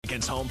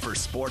Michigan's home for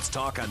sports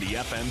talk on the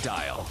FM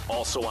dial.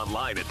 Also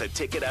online at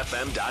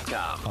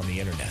theticketfm.com. On the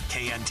internet,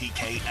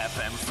 KNTK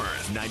FM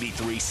Firth,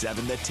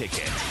 93.7 The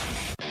Ticket.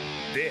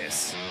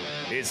 This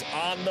is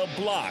On the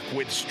Block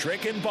with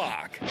Strick and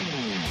Bach.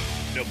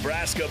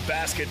 Nebraska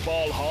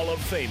Basketball Hall of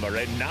Famer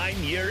and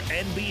 9-year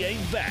NBA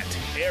vet,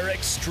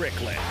 Eric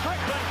Strickland.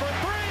 Strickland for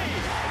three!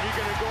 And you're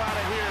going to go out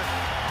of here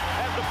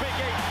as the Big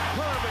 8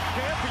 tournament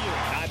champion.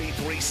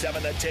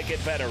 93.7 The Ticket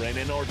veteran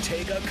and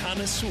Ortega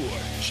connoisseur,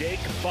 Jake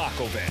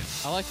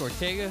Bakoven. I like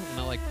Ortega and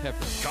I like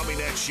pepper.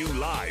 Coming at you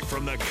live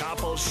from the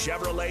Coppel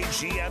Chevrolet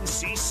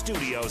GMC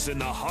studios in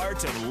the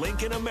heart of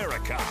Lincoln,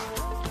 America.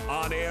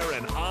 On air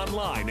and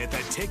online at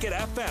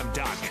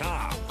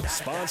theticketfm.com.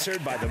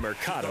 Sponsored by the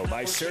Mercado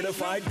by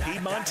Certified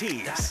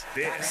Piedmontese.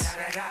 This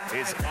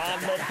is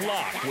On the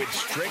Block with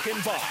Strick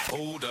and Bach.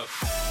 Hold up.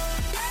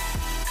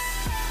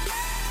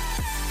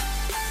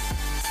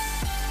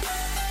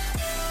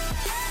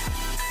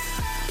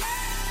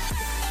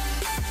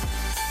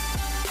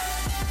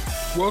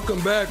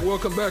 Welcome back. We're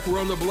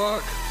on the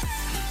block.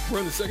 We're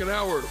in the second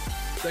hour.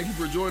 Thank you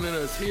for joining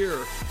us here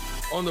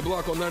on the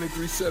block on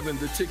 93.7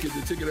 The Ticket,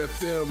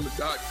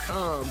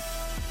 theticketfm.com.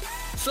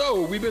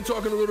 So we've been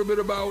talking a little bit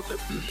about,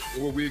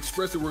 well, we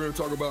expressed that we're going to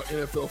talk about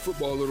NFL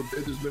football a little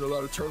bit. There's been a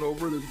lot of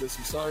turnover. There's been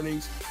some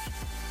signings.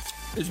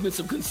 There's been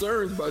some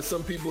concerns by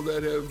some people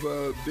that have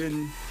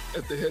been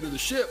at the head of the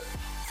ship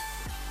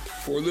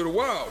for a little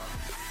while.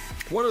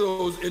 One of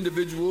those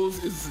individuals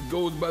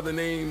goes by the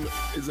name,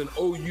 is an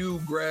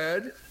OU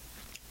grad,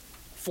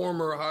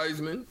 former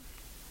Heisman.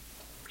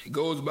 He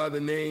goes by the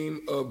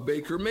name of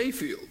Baker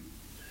Mayfield.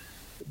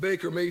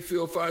 Baker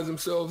Mayfield finds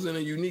himself in a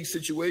unique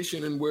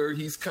situation in where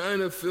he's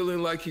kind of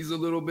feeling like he's a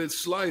little bit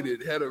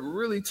slighted. Had a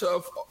really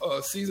tough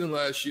season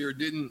last year,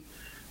 didn't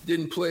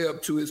play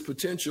up to his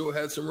potential,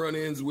 had some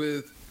run-ins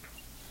with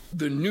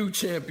the new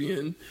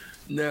champion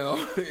now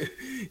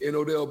in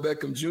Odell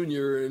Beckham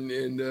Jr.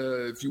 And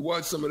if you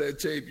watch some of that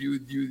tape,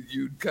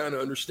 you'd kind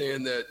of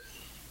understand that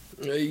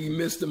he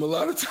missed him a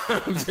lot of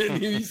times. And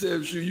he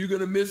said, sure, you're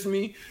going to miss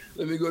me?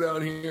 Let me go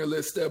down here and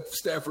let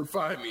Stafford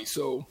find me.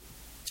 So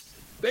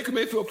Baker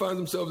Mayfield finds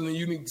himself in a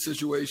unique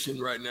situation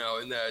right now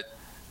in that,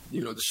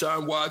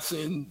 Deshaun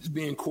Watson is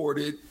being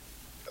courted.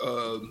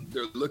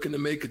 They're looking to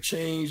make a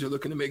change. They're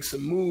looking to make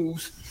some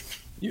moves.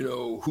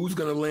 Who's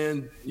going to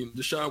land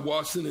Deshaun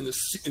Watson in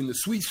the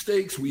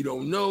sweepstakes? We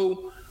don't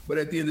know. But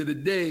at the end of the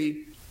day,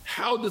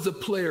 how does a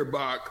player,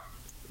 Bach,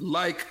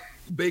 like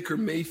Baker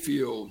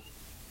Mayfield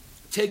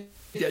take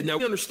that? Now,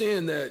 we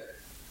understand that,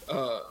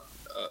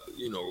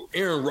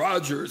 Aaron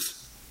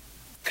Rodgers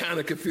kind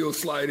of could feel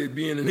slighted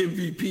being an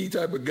MVP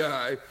type of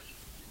guy.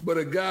 But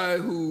a guy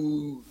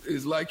who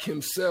is like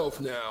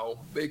himself now,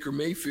 Baker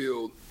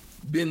Mayfield,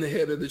 been the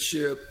head of the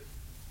ship,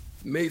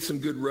 made some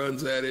good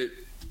runs at it,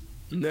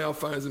 now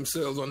finds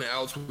themselves on the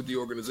outs with the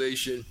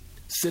organization,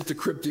 sent a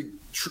cryptic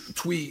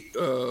tweet,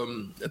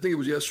 I think it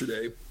was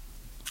yesterday.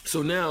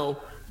 So now,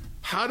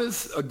 how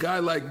does a guy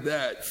like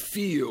that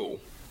feel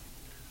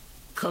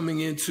coming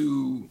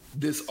into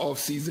this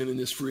offseason and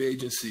this free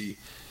agency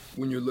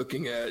when you're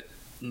looking at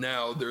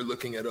now they're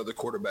looking at other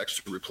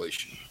quarterbacks to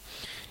replace you?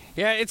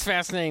 Yeah, it's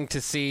fascinating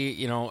to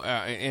see,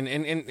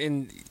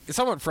 and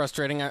somewhat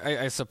frustrating,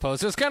 I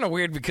suppose. It was kind of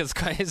weird because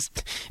his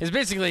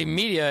basically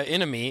media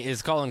enemy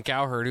is Colin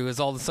Cowherd, who is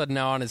all of a sudden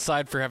now on his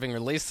side for having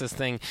released this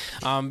thing,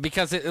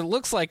 because it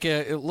looked like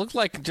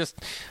just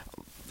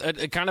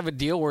a kind of a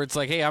deal where it's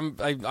like, hey, I'm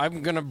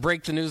going to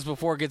break the news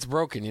before it gets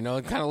broken,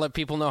 and kind of let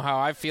people know how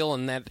I feel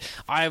and that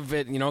I've,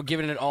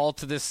 given it all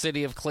to this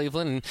city of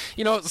Cleveland.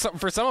 And,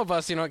 for some of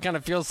us, it kind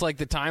of feels like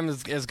the time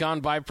has gone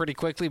by pretty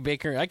quickly.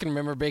 I can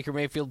remember Baker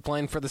Mayfield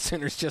playing for the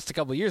Sooners just a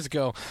couple of years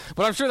ago,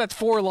 but I'm sure that's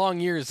 4 long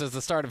years as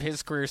the start of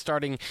his career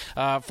starting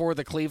for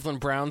the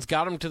Cleveland Browns,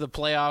 got him to the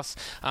playoffs,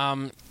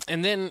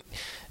 and then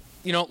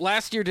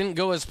last year didn't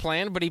go as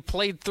planned, but he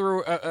played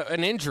through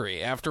an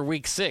injury after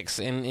week 6,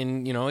 and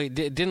it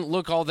didn't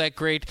look all that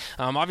great.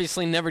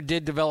 Obviously never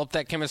did develop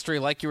that chemistry,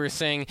 like you were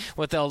saying,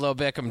 with Odell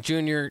Beckham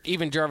Jr.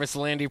 Even Jarvis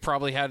Landry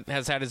probably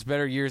has had his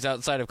better years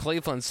outside of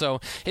Cleveland.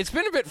 So it's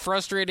been a bit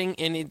frustrating,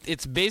 and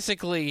it's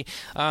basically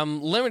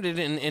limited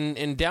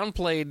and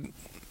downplayed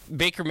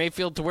Baker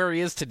Mayfield to where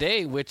he is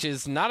today, which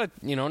is not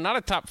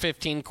a top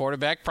 15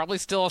 quarterback, probably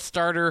still a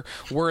starter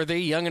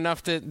worthy, young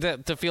enough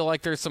to feel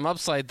like there's some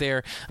upside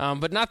there,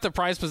 but not the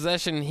prized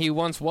possession he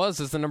once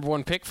was as the number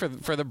 1 pick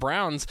for the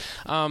Browns.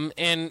 And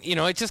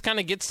it just kind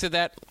of gets to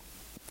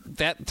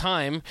that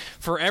time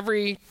for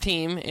every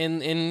team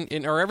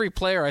or every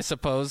player, I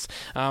suppose.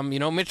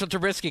 Mitchell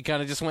Trubisky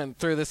kind of just went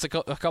through this a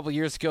couple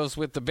years ago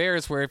with the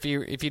Bears, where if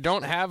you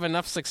don't have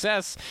enough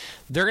success,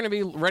 they're going to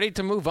be ready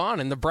to move on.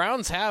 And the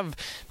Browns have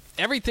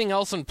everything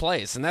else in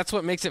place, and that's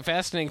what makes it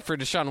fascinating for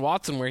Deshaun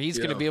Watson, where he's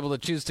going to be able to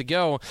choose to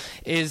go.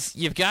 Is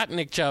you've got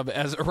Nick Chubb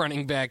as a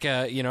running back,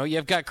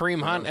 you've got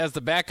Kareem Hunt as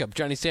the backup,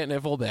 Johnny Stanton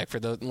at fullback, for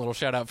the little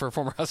shout out for a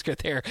former Husker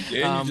there.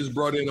 And you just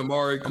brought in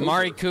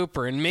Amari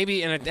Cooper, and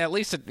maybe at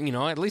least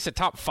a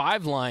top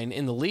 5 line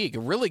in the league, a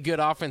really good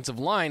offensive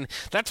line.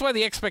 That's why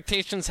the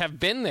expectations have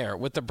been there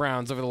with the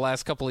Browns over the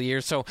last couple of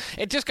years. So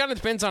it just kind of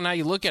depends on how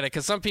you look at it,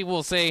 because some people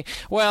will say,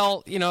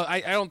 well,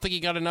 I don't think he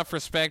got enough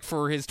respect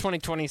for his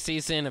 2020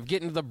 season of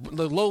getting the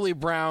lowly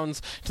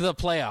Browns to the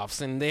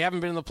playoffs, and they haven't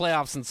been in the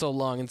playoffs in so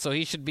long, and so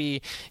he should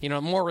be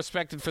more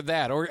respected for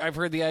that. Or I've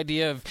heard the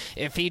idea of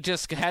if he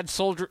just had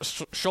shoulder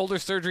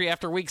surgery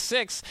after week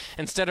 6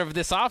 instead of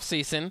this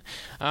offseason,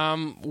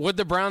 would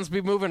the Browns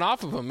be moving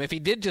off of him if he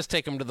did just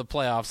take him to the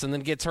playoffs and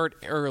then gets hurt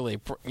early?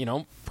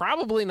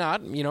 Probably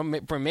not.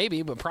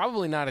 Maybe, but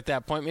probably not at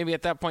that point. Maybe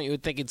at that point you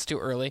would think it's too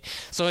early.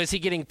 So is he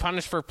getting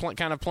punished for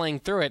kind of playing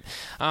through it?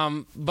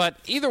 But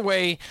either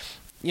way,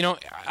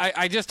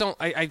 I just don't.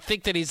 I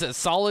think that he's a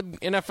solid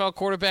NFL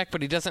quarterback,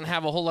 but he doesn't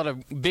have a whole lot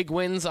of big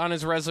wins on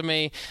his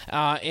resume,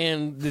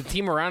 and the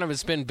team around him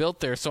has been built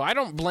there. So I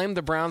don't blame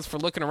the Browns for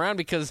looking around,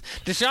 because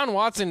Deshaun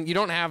Watson, you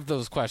don't have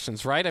those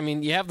questions, right? I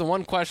mean, you have the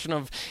one question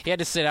of he had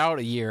to sit out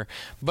a year,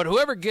 but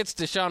whoever gets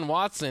Deshaun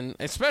Watson,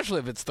 especially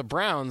if it's the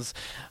Browns,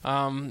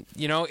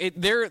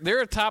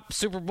 they're a top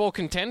Super Bowl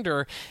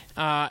contender,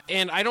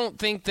 and I don't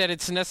think that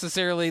it's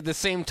necessarily the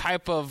same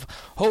type of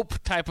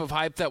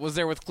hype that was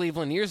there with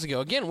Cleveland years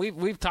ago. Again,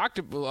 we've talked.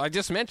 I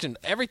just mentioned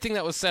everything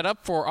that was set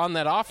up for on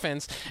that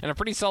offense, and a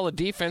pretty solid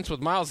defense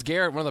with Myles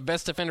Garrett, one of the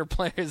best defender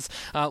players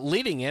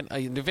leading it,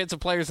 defensive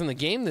players in the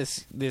game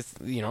this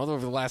over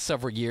the last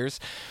several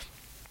years.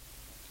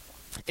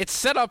 It's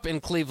set up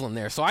in Cleveland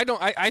there, so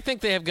I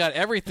think they have got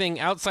everything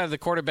outside of the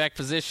quarterback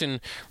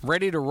position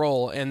ready to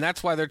roll, and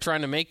that's why they're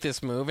trying to make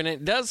this move. And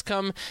it does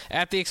come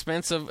at the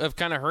expense of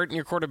kind of hurting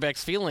your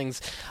quarterback's feelings.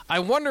 I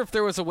wonder if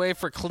there was a way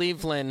for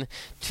Cleveland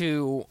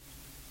to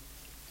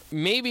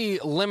maybe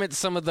limit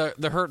some of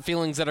the hurt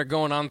feelings that are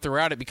going on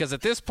throughout it, because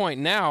at this point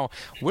now,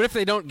 what if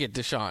they don't get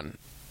Deshaun?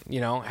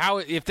 How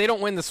if they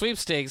don't win the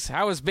sweepstakes,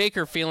 how is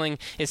Baker feeling?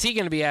 Is he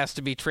going to be asked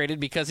to be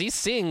traded because he's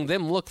seeing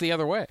them look the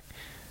other way?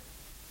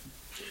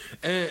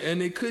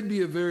 And it could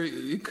be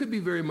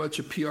very much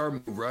a PR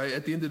move, right?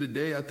 At the end of the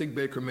day, I think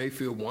Baker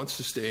Mayfield wants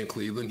to stay in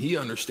Cleveland. He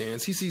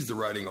understands. He sees the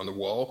writing on the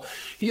wall.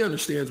 He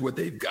understands what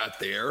they've got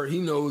there. He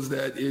knows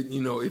that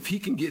if he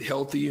can get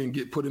healthy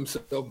and put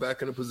himself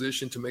back in a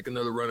position to make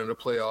another run in the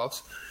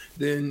playoffs,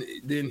 then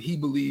he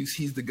believes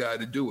he's the guy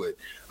to do it.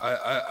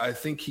 I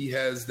think he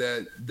has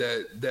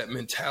that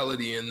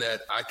mentality, and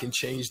that I can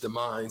change the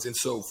minds. And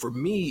so for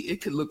me,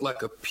 it could look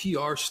like a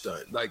PR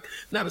stunt, like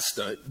not a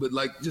stunt, but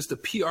like just a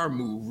PR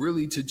move,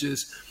 really to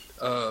just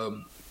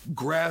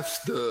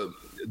grasp the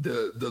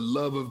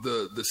love of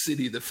the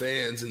city, the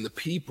fans, and the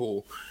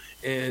people,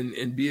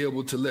 and be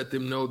able to let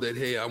them know that,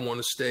 hey, I want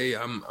to stay.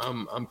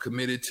 I'm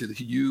committed to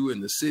you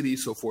and the city,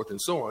 so forth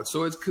and so on.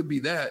 So it could be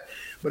that.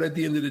 But at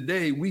the end of the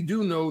day, we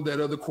do know that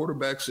other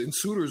quarterbacks and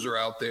suitors are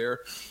out there,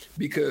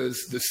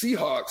 because the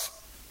Seahawks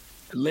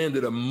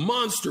landed a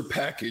monster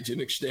package in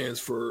exchange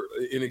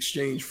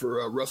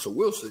for Russell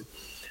Wilson.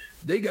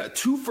 They got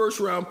 2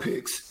 first-round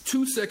picks,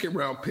 2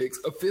 second-round picks,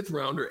 a 5th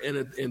rounder,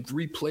 and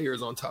 3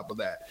 players on top of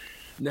that.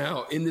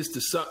 Now, in this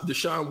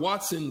Deshaun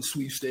Watson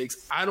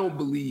sweepstakes, I don't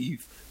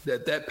believe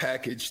that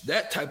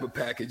type of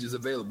package is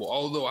available.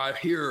 Although I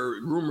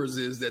hear rumors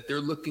is that they're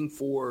looking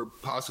for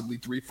possibly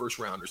 3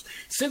 first-rounders.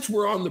 Since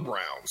we're on the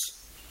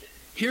Browns,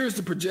 here's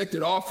the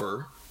projected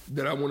offer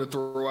that I want to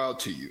throw out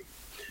to you.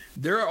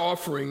 They're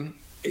offering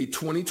a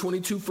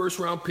 2022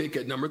 first-round pick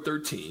at number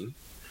 13,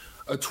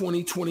 a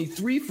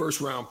 2023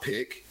 first-round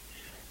pick,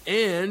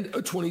 and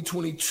a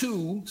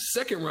 2022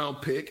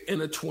 second-round pick,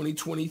 and a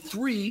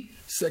 2023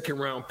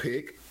 second-round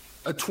pick,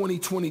 a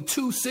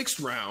 2022 sixth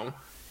round,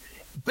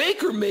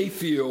 Baker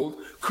Mayfield,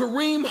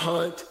 Kareem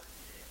Hunt,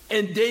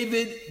 and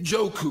David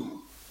Njoku.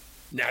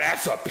 Now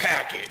that's a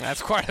package.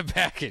 That's quite a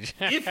package.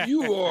 If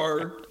you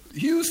are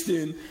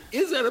Houston,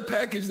 is that a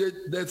package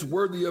that's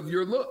worthy of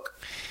your look?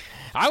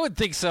 I would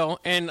think so,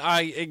 and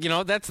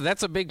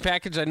that's a big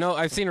package. I know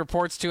I've seen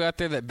reports too out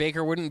there that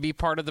Baker wouldn't be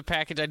part of the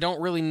package. I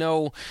don't really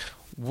know.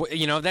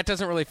 That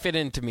doesn't really fit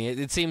into me.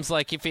 It seems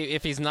like if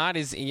he's not,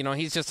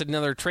 he's just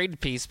another trade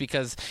piece,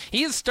 because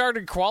he has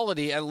started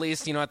quality, at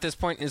least, at this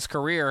point in his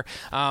career.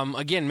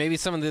 Again, maybe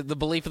some of the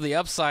belief of the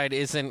upside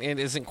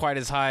isn't quite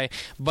as high,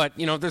 but,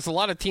 there's a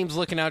lot of teams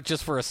looking out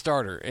just for a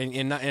starter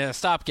and a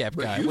stopgap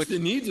guy. But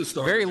Houston needs a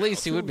starter. Very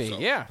least he would be. So.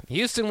 Yeah,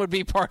 Houston would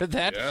be part of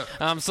that.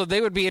 Yeah. So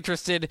they would be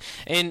interested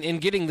in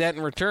getting that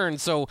in return.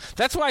 So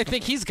that's why I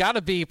think he's got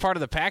to be part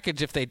of the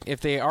package if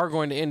they are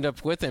going to end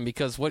up with him,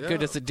 because what good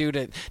does it do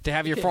to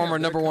have your former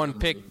number 1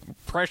 pick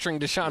pressuring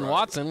Deshaun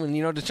Watson when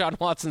Deshaun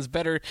Watson's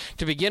better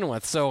to begin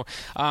with? So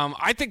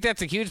I think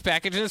that's a huge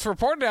package, and it's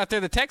reported out there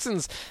the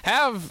Texans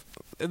have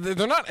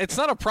they're not. It's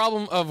not a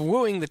problem of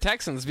wooing the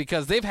Texans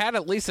because they've had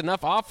at least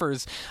enough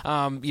offers.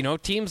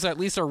 Teams at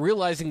least are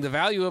realizing the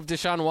value of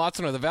Deshaun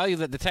Watson or the value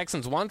that the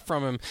Texans want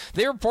from him.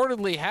 They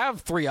reportedly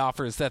have 3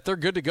 offers that they're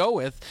good to go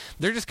with.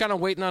 They're just kind of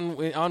waiting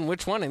on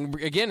which one. And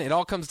again, it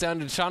all comes down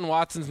to Deshaun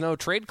Watson's no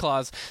trade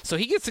clause, so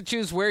he gets to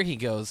choose where he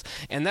goes.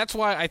 And that's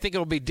why I think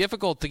it'll be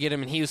difficult to get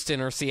him in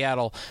Houston or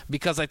Seattle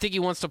because I think he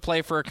wants to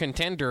play for a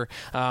contender.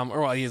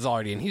 He's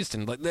already in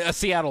Houston, but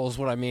Seattle is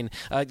what I mean.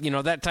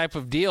 That type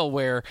of deal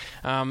where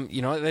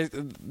he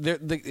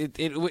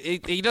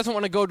doesn't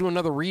want to go to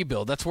another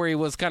rebuild. That's where he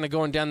was kind of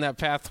going down that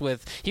path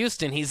with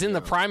Houston. He's in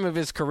the prime of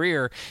his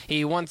career.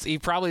 He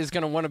probably is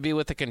going to want to be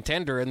with a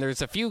contender, and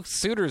there's a few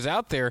suitors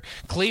out there,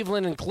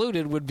 Cleveland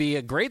included, would be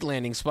a great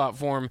landing spot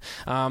for him.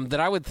 That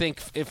I would think,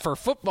 for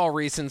football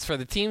reasons, for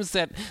the teams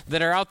that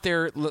are out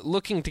there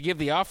looking to give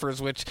the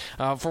offers, which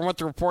from what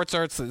the reports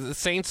are, it's the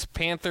Saints,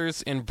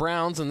 Panthers, and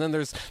Browns, and then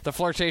there's the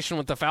flirtation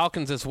with the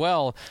Falcons as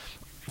well.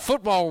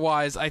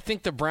 Football-wise, I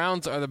think the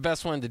Browns are the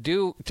best one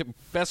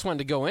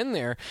to go in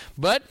there.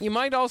 But you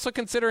might also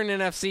consider an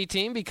NFC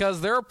team because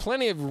there are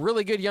plenty of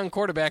really good young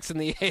quarterbacks in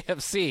the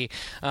AFC.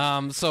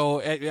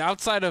 So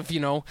outside of,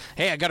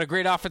 hey, I got a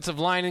great offensive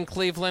line in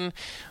Cleveland.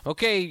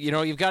 Okay,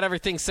 you've got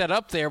everything set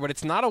up there, but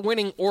it's not a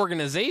winning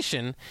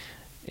organization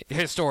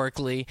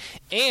historically,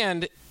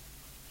 and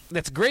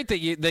that's great that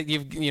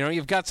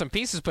you've got some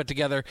pieces put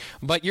together,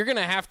 but you're going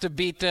to have to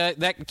beat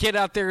that kid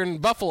out there in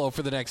Buffalo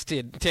for the next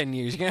 10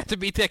 years. You're going to have to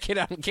beat that kid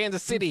out in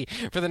Kansas City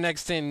for the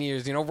next 10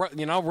 years.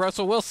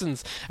 Russell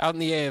Wilson's out in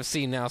the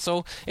AFC now.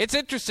 So it's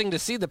interesting to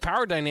see the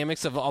power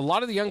dynamics of a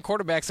lot of the young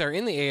quarterbacks that are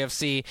in the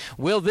AFC.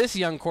 Will this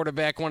young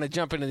quarterback want to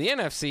jump into the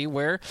NFC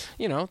where,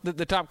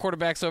 the top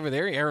quarterbacks over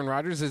there, Aaron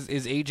Rodgers,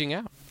 is aging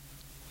out?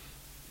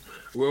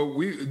 Well,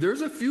 there's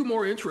a few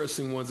more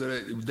interesting ones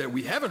that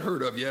we haven't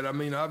heard of yet. I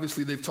mean,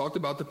 obviously, they've talked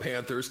about the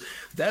Panthers.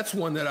 That's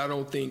one that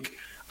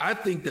I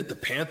think that the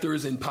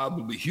Panthers and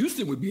probably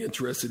Houston would be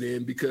interested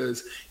in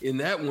because in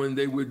that one,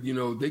 they would,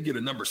 they get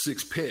a number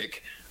 6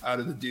 pick out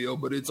of the deal,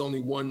 but it's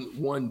only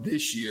one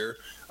this year.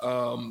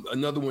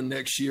 Another one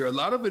next year. A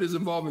lot of it is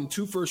involving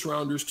 2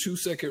 first-rounders,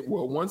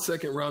 1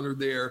 second-rounder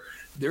there.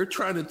 They're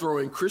trying to throw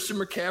in Christian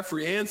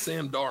McCaffrey and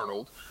Sam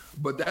Darnold.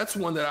 But that's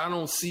one that I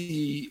don't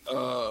see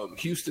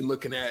Houston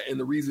looking at, and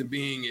the reason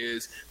being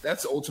is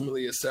that's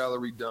ultimately a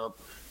salary dump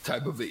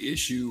type of an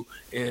issue,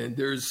 and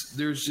there's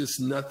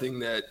just nothing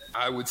that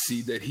I would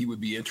see that he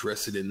would be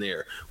interested in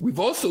there.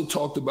 We've also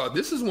talked about,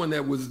 this is one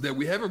that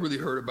we haven't really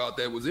heard about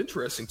that was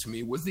interesting to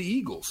me, was the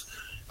Eagles.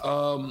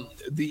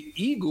 The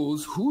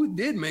Eagles, who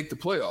did make the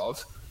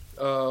playoffs,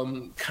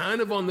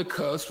 kind of on the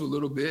cusp a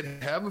little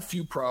bit, have a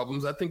few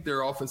problems. I think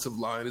their offensive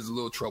line is a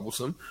little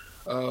troublesome.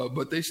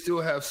 But they still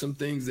have some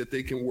things that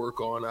they can work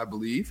on, I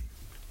believe.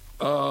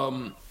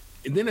 And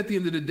then at the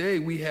end of the day,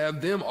 we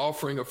have them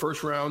offering a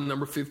first round,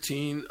 number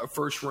 15, a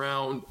first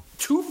round,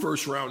 2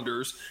 first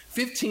rounders,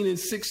 15 and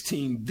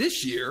 16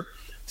 this year,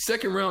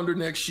 second rounder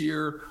next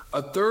year,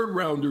 a third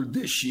rounder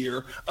this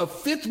year, a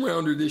 5th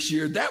rounder this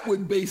year. That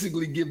would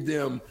basically give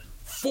them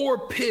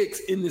 4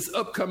 picks in this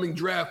upcoming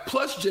draft,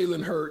 plus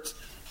Jalen Hurts,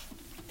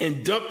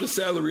 and dump the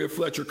salary of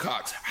Fletcher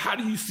Cox. How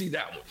do you see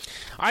that one?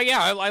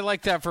 I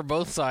like that for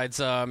both sides.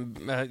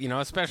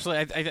 Especially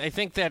I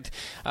think that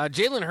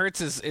Jalen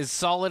Hurts is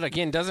solid.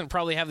 Again, doesn't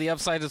probably have the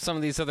upside of some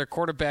of these other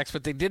quarterbacks,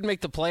 but they did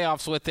make the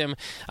playoffs with him.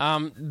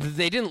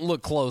 They didn't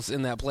look close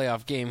in that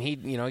playoff game. He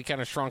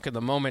kind of shrunk in the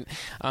moment.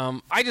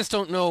 I just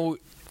don't know.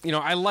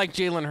 I like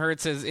Jalen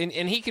Hurts, and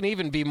he can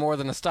even be more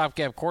than a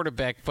stopgap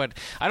quarterback, but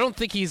I don't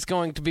think he's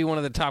going to be one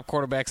of the top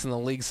quarterbacks in the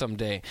league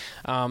someday.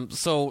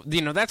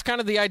 That's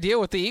kind of the idea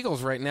with the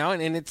Eagles right now,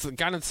 and it's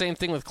kind of the same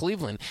thing with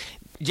Cleveland.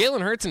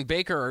 Jalen Hurts and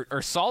Baker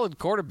are solid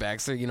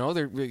quarterbacks.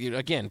 They're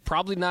again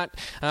probably not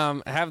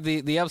have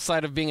the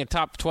upside of being a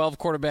top 12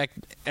 quarterback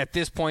at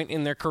this point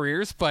in their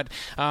careers, but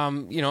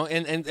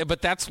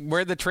but that's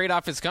where the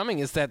trade-off is coming.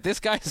 Is that this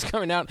guy is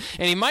coming out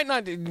and he might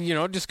not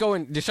just go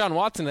in Deshaun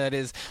Watson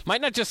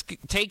might not just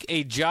take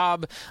a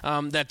job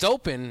that's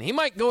open. He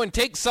might go and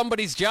take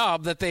somebody's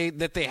job that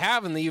they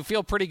have and that you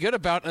feel pretty good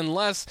about,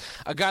 unless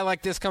a guy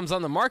like this comes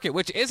on the market,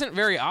 which isn't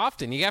very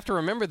often. You have to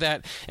remember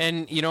that.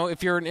 And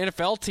if you're an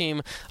NFL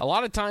team, a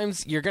lot of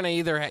times you're gonna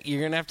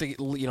have to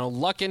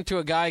luck into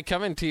a guy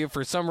coming to you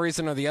for some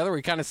reason or the other.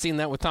 We kind of seen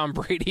that with Tom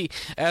Brady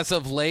as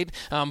of late,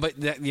 but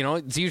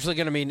it's usually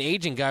going to be an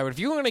aging guy. But if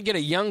you want to get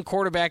a young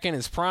quarterback in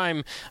his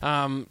prime,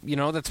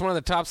 that's one of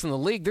the tops in the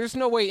league, there's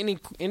no way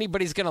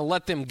anybody's going to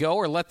let them go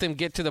or let them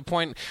get to the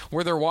point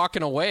where they're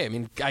walking away. I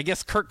mean, I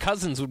guess Kirk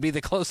Cousins would be the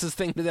closest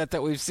thing to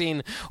that we've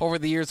seen over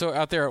the years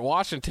out there at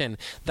Washington.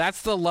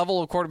 That's the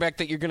level of quarterback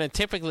that you're going to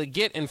typically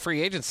get in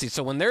free agency.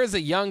 So when there is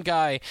a young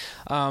guy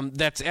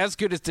that's as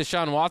good as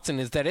Deshaun Watson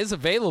that is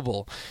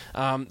available,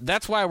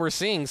 that's why we're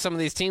seeing some of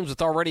these teams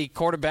with already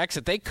quarterbacks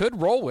that they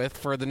could roll with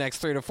for the next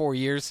 3 to 4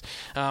 years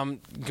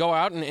go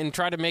out and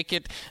try to make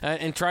it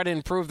and try to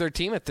improve their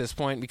team at this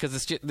point,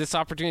 because this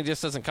opportunity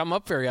just doesn't come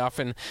up very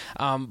often.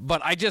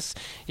 But I just,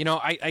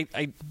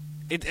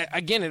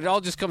 it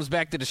all just comes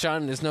back to Deshaun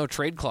and his no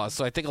trade clause.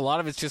 So I think a lot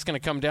of it's just going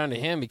to come down to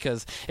him,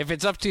 because if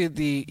it's up to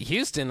the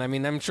Houston, I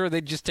mean, I'm sure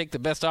they'd just take the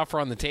best offer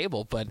on the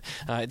table, but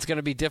it's going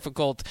to be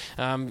difficult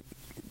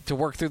to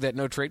work through that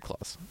no trade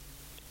clause.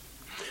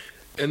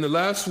 And the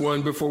last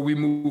one, before we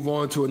move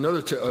on to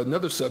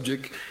another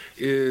subject,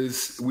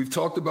 is we've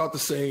talked about the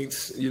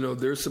Saints. You know,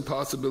 there's some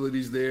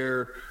possibilities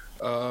there.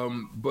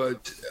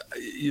 But,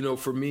 you know,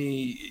 for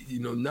me, you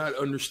know, not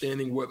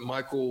understanding what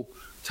Michael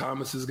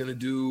Thomas is going to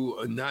do,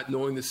 not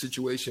knowing the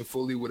situation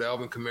fully with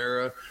Alvin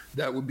Kamara,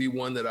 that would be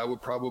one that I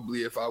would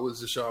probably, if I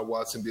was Deshaun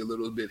Watson, be a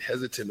little bit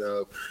hesitant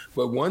of.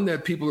 But one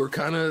that people are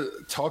kind of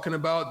talking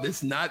about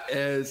that's not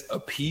as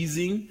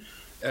appeasing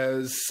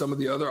as some of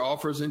the other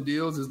offers and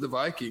deals is the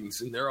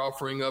Vikings. And they're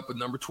offering up a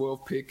number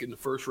 12 pick in the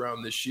first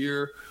round this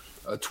year,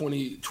 a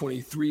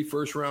 2023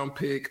 first round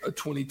pick, a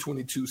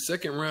 2022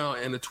 second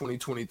round, and a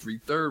 2023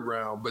 third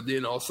round, but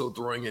then also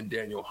throwing in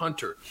Daniel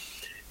Hunter.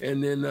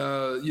 And then,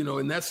 you know,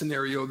 in that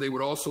scenario, they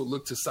would also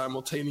look to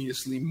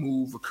simultaneously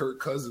move Kirk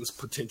Cousins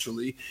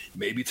potentially,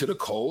 maybe to the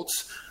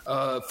Colts.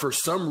 For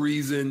some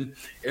reason,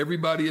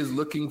 everybody is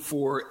looking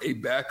for a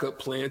backup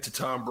plan to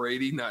Tom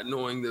Brady, not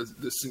knowing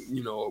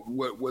you know,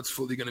 what's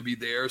fully going to be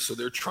there. So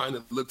they're trying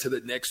to look to the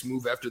next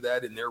move after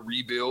that in their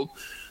rebuild.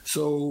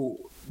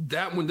 So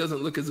that one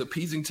doesn't look as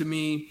appeasing to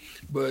me,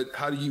 but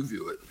how do you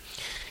view it?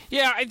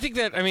 Yeah, I think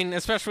that, I mean,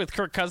 especially with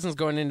Kirk Cousins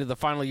going into the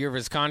final year of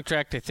his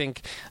contract, I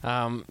think,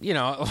 you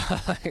know,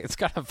 it's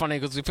kind of funny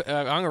because we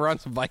hung around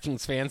some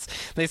Vikings fans.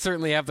 They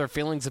certainly have their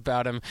feelings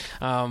about him.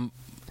 And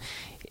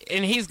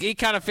he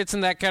kind of fits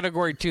in that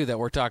category, too, that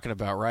we're talking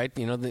about, right?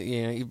 You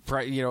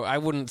know, I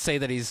wouldn't say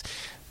that he's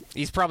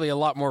probably a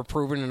lot more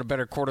proven and a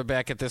better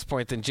quarterback at this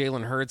point than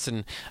Jalen Hurts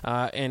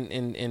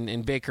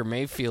and Baker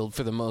Mayfield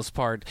for the most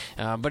part.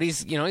 But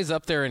he's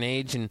up there in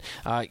age, and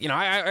you know,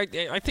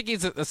 I think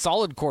he's a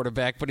solid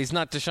quarterback, but he's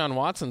not Deshaun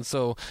Watson.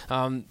 So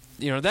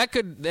you know, that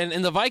could,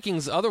 and the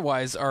Vikings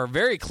otherwise are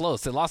very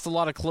close. They lost a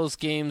lot of close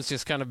games,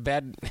 just kind of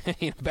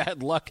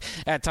bad luck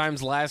at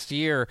times last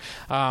year.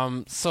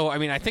 So I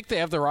mean, I think they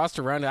have the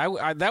roster around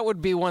it. That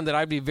would be one that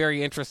I'd be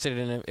very interested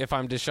in if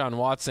I'm Deshaun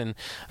Watson.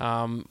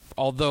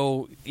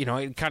 Although, you know,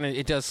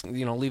 it does,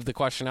 you know, leave the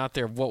question out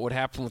there of what would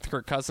happen with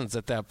Kirk Cousins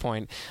at that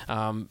point,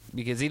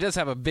 because he does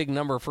have a big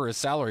number for his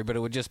salary, but it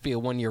would just be a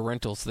one-year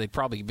rental, so they'd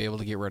probably be able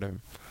to get rid of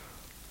him.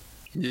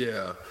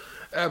 Yeah,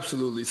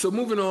 absolutely. So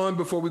moving on,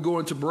 before we go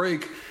into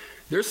break,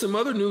 there's some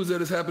other news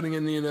that is happening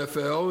in the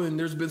NFL, and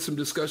there's been some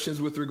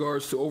discussions with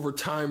regards to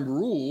overtime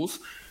rules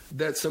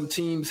that some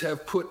teams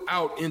have put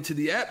out into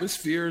the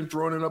atmosphere and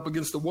thrown it up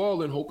against the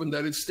wall and hoping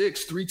that it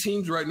sticks. 3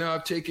 teams right now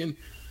have taken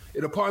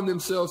it upon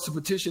themselves to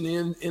petition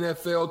the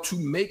NFL to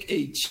make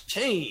a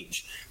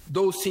change.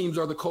 Those teams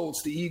are the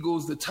Colts, the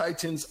Eagles, the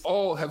Titans,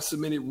 all have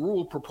submitted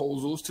rule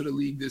proposals to the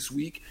league this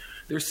week.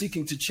 They're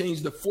seeking to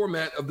change the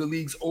format of the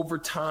league's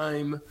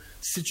overtime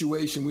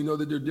situation. We know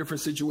that there are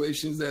different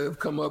situations that have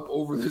come up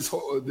over this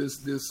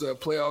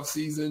playoff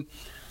season,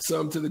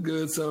 some to the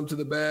good, some to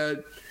the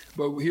bad.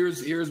 But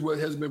here's what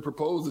has been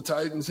proposed. The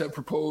Titans have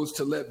proposed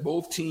to let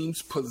both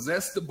teams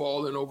possess the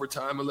ball in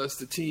overtime unless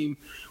the team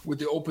with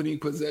the opening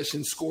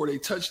possession scored a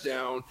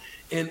touchdown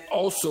and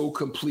also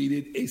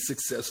completed a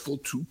successful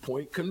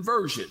 2-point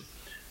conversion.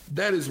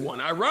 That is one.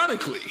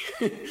 Ironically,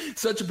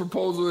 such a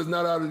proposal is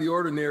not out of the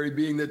ordinary,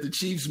 being that the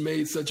Chiefs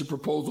made such a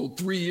proposal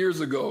 3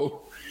 years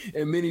ago,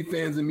 and many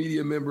fans and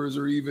media members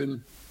or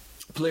even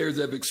players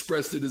have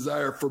expressed the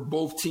desire for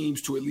both teams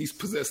to at least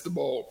possess the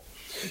ball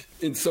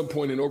in some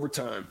point in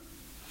overtime.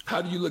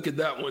 How do you look at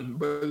that one?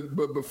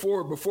 But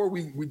before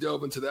we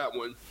delve into that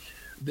one,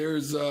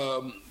 there's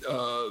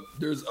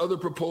other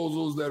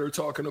proposals that are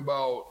talking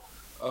about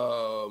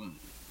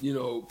you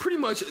know, pretty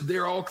much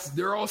they're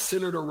all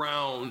centered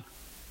around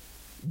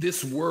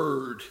this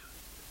word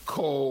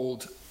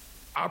called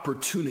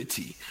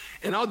opportunity.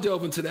 And I'll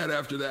delve into that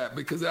after that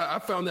because I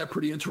found that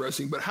pretty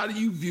interesting. But how do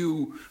you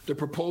view the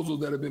proposals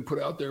that have been put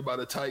out there by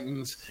the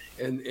Titans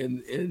and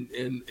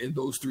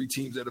those 3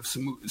 teams that have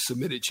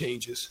submitted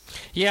changes?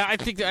 Yeah, I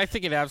think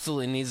it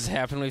absolutely needs to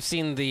happen. We've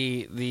seen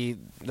the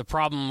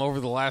problem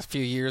over the last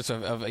few years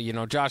of you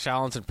know, Josh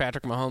Allen and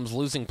Patrick Mahomes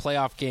losing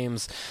playoff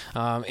games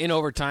in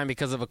overtime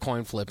because of a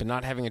coin flip and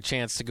not having a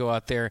chance to go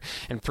out there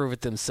and prove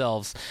it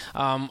themselves.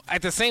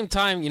 At the same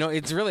time, you know,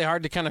 it's really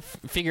hard to kind of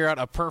figure out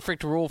a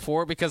perfect rule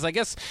for it because I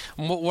guess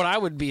what I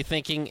would be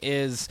thinking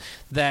is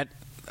that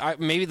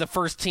maybe the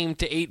first team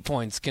to 8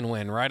 points can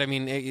win, right? I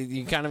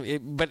mean,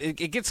 but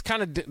it gets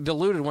kind of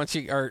diluted once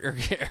you or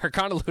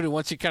convoluted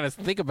once you kind of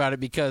think about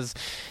it because,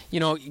 you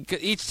know,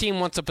 each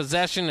team wants a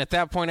possession. At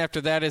that point, after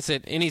that, is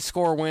it any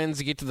score wins?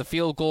 You get to the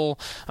field goal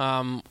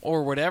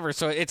or whatever.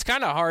 So it's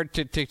kind of hard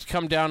to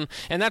come down,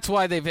 and that's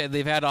why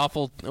they've had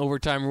awful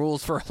overtime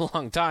rules for a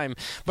long time.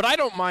 But I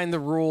don't mind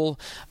the rule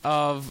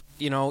of,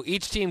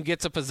 each team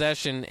gets a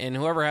possession, and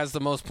whoever has the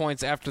most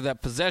points after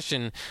that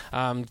possession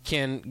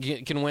can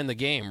win the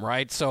game,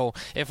 right? So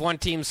if one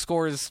team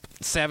scores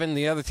 7,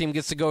 the other team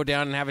gets to go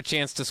down and have a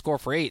chance to score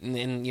for 8,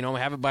 and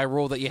have it by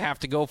rule that you have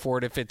to go for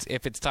it if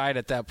it's tied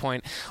at that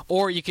point.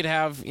 Or you could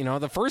have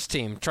the first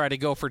team try to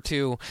go for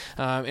 2,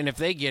 and if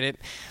they get it,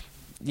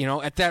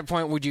 at that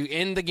point, would you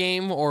end the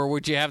game, or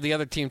would you have the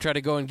other team try to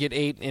go and get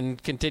 8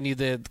 and continue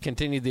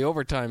the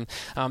overtime?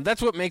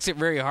 That's what makes it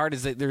very hard,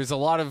 is that there's a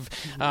lot of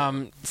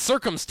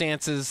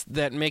circumstances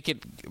that make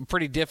it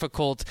pretty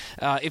difficult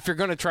if you're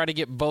going to try to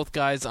get both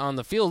guys on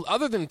the field,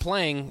 other than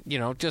playing,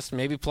 just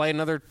maybe play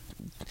another,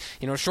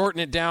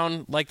 shorten it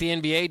down like the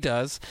NBA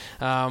does,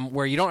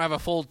 where you don't have a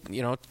full,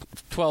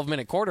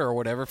 12-minute quarter or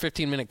whatever,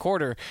 15-minute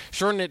quarter.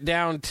 Shorten it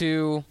down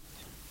to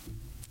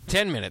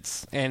 10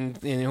 minutes, and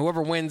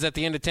whoever wins at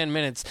the end of 10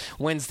 minutes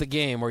wins the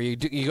game, or you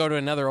go to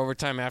another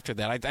overtime after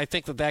that. I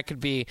think that could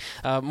be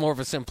more of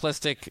a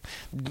simplistic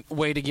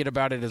way to get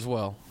about it as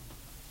well.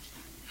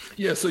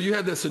 Yeah, so you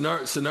had that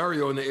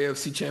scenario in the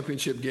AFC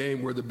Championship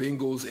game where the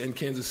Bengals and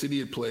Kansas City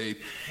had played.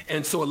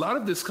 And so a lot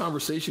of this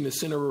conversation is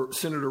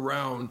centered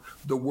around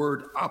the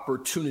word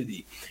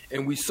opportunity.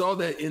 And we saw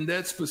that in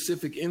that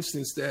specific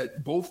instance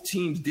that both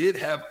teams did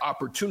have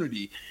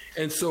opportunity.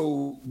 And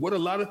so what a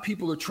lot of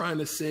people are trying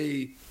to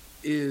say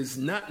is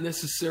not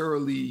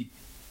necessarily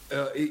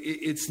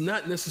it's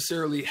not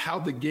necessarily how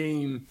the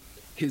game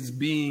is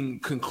being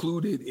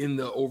concluded in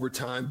the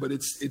overtime, but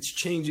it's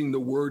changing the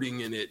wording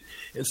in it.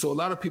 And so a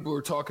lot of people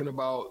are talking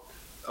about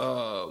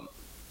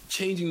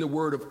changing the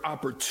word of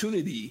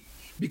opportunity,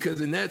 because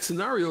in that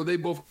scenario they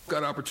both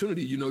got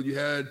opportunity. You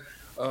had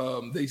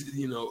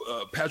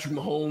Patrick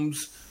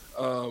Mahomes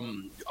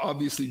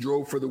obviously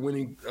drove for the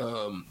winning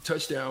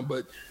touchdown,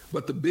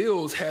 but the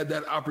Bills had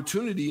that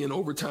opportunity in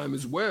overtime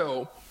as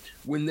well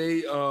when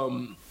they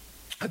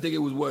I think it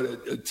was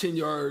a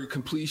 10-yard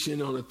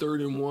completion on a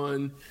 3rd and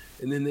 1,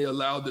 and then they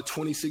allowed the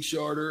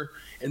 26-yarder,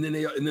 and then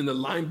the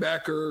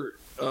linebacker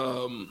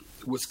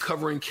was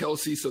covering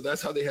Kelsey, so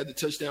that's how they had the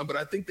touchdown. But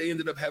I think they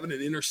ended up having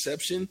an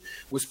interception,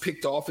 was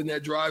picked off in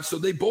that drive. So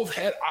they both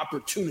had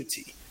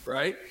opportunity,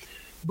 right?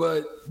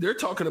 But they're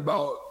talking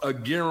about a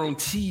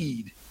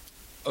guarantee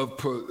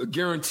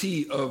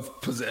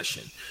of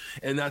possession.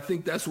 And I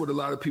think that's what a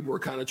lot of people are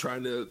kind of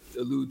trying to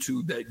allude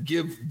to, that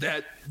give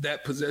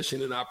that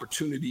possession an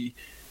opportunity,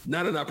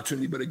 not an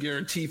opportunity, but a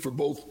guarantee for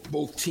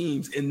both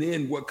teams. And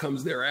then what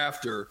comes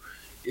thereafter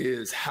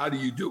is, how do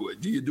you do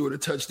it? Do you do it a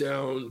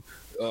touchdown,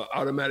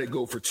 automatic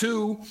go for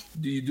 2?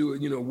 Do you do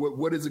it,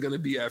 what is it going to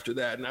be after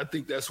that? And I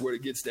think that's where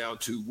it gets down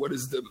to, what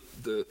is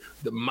the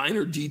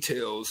minor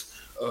details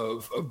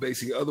of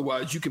basically,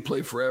 otherwise you can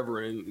play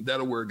forever and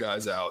that'll wear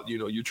guys out.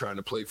 You're trying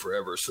to play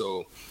forever.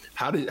 So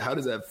how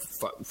does that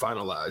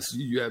finalize?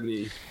 You have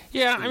any?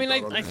 Yeah, I mean,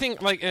 I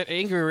think like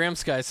Angry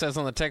Rams guy says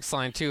on the text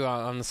line too,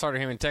 on the Starter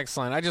Heyman text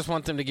line, I just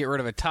want them to get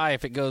rid of a tie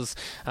if it goes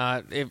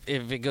if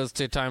it goes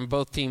to a time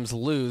both teams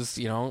lose.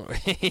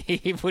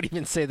 He would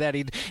even say that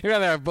he'd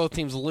rather have both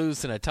teams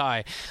lose than a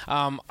tie.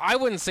 I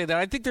wouldn't say that.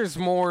 I think there's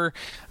more.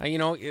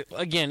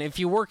 Again, if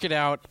you work it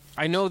out,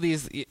 I know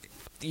these.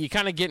 You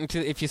kind of get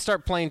into, if you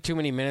start playing too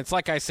many minutes,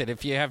 like I said,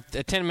 if you have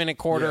a 10-minute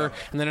quarter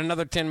and then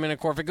another 10-minute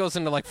quarter, if it goes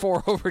into like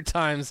 4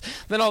 overtimes,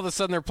 then all of a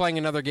sudden they're playing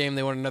another game,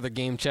 they want another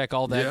game check,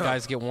 all that,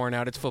 guys get worn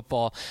out, it's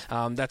football.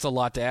 That's a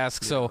lot to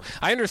ask. So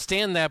I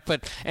understand that,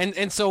 but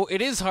and so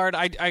it is hard.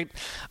 I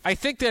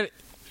think that,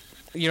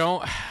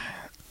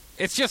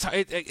 it's just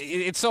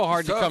it's so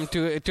hard to come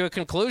to a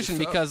conclusion,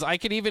 because I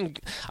could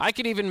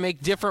even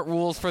make different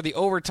rules for the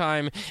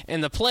overtime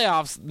in the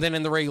playoffs than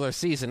in the regular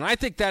season. I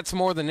think that's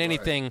more than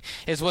anything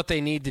is what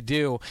they need to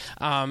do,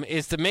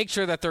 is to make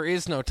sure that there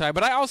is no tie.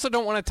 But I also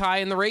don't want to tie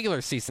in the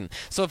regular season.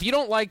 So if you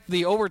don't like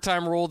the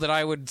overtime rule that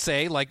I would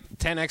say, like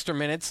 10 extra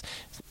minutes,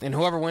 and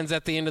whoever wins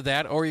at the end of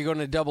that, or you're going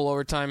to double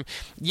overtime,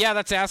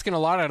 that's asking a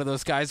lot out of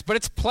those guys. But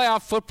it's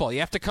playoff football. You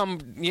have to come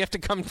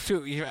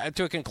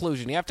to a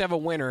conclusion. You have to have a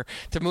winner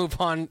to move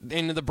on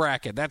into the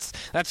bracket. That's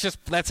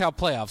how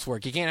playoffs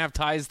work. You can't have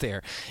ties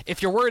there.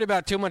 If you're worried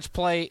about too much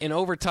play in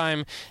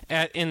overtime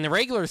in the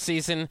regular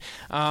season,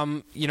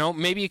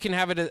 maybe you can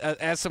have it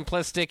as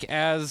simplistic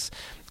as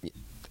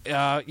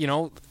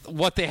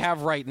what they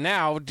have right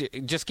now,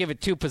 just give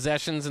it 2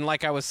 possessions, and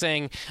like I was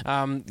saying,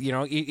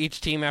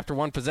 each team after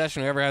 1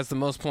 possession, whoever has the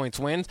most points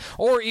wins,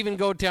 or even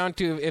go down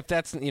to, if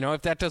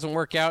that doesn't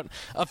work out,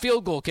 a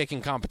field goal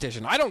kicking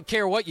competition. I don't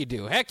care what you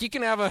do. Heck, you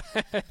can have a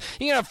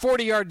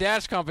 40-yard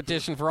dash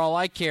competition for all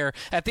I care.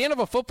 At the end of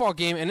a football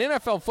game, an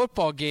NFL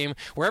football game,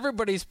 where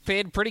everybody's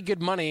paid pretty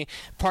good money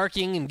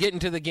parking and getting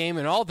to the game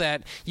and all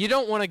that, you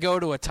don't want to go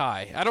to a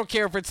tie. I don't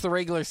care if it's the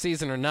regular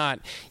season or not.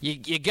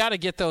 You got to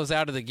get those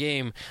out of the the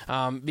game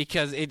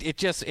because it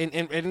just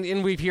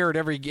and we've heard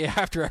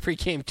after every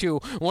game too.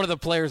 One of the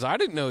players, I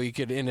didn't know you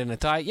could end in a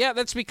tie. Yeah,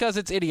 that's because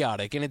it's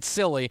idiotic and it's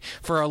silly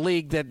for a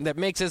league that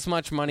makes as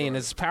much money and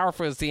as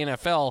powerful as the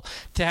NFL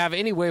to have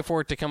any way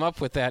for it to come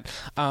up with that.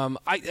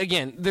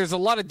 Again, there's a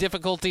lot of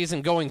difficulties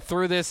in going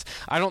through this.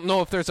 I don't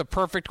know if there's a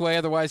perfect way,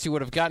 otherwise you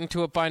would have gotten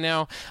to it by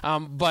now.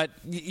 But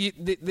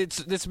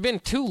it's been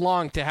too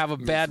long to have a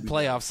bad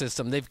playoff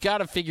system. They've got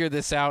to figure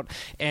this out,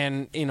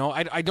 and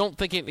I don't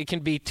think it can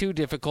be too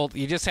difficult.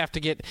 You just have to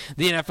get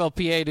the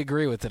NFLPA to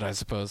agree with it, I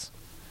suppose.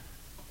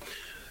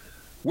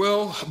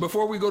 Well,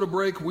 before we go to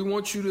break, we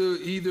want you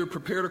to either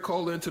prepare to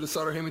call into the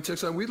Sutter Heyman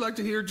text line. We'd like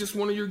to hear just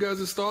one of your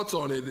guys' thoughts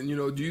on it.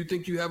 And, do you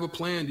think you have a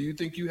plan? Do you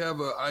think you have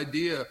an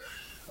idea?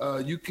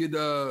 You could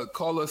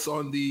call us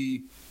on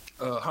the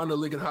Honda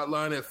Lincoln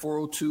hotline at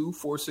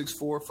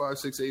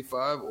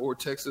 402-464-5685 or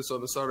text us on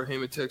the Sutter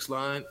Heyman text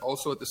line,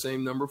 also at the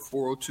same number,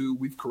 402.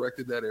 We've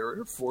corrected that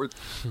area,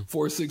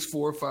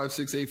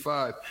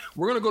 464-5685.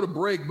 We're going to go to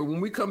break, but when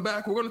we come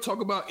back, we're going to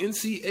talk about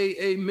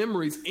NCAA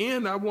memories.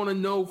 And I want to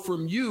know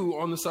from you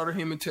on the Sutter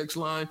Heyman text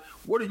line,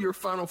 what are your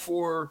Final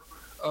Four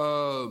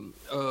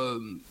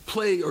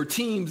play or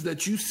teams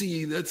that you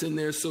see that's in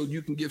there so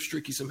you can give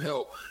Stricky some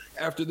help?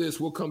 After this,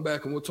 we'll come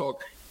back and we'll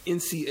talk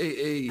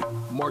NCAA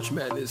March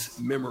Madness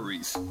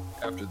memories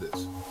after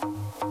this.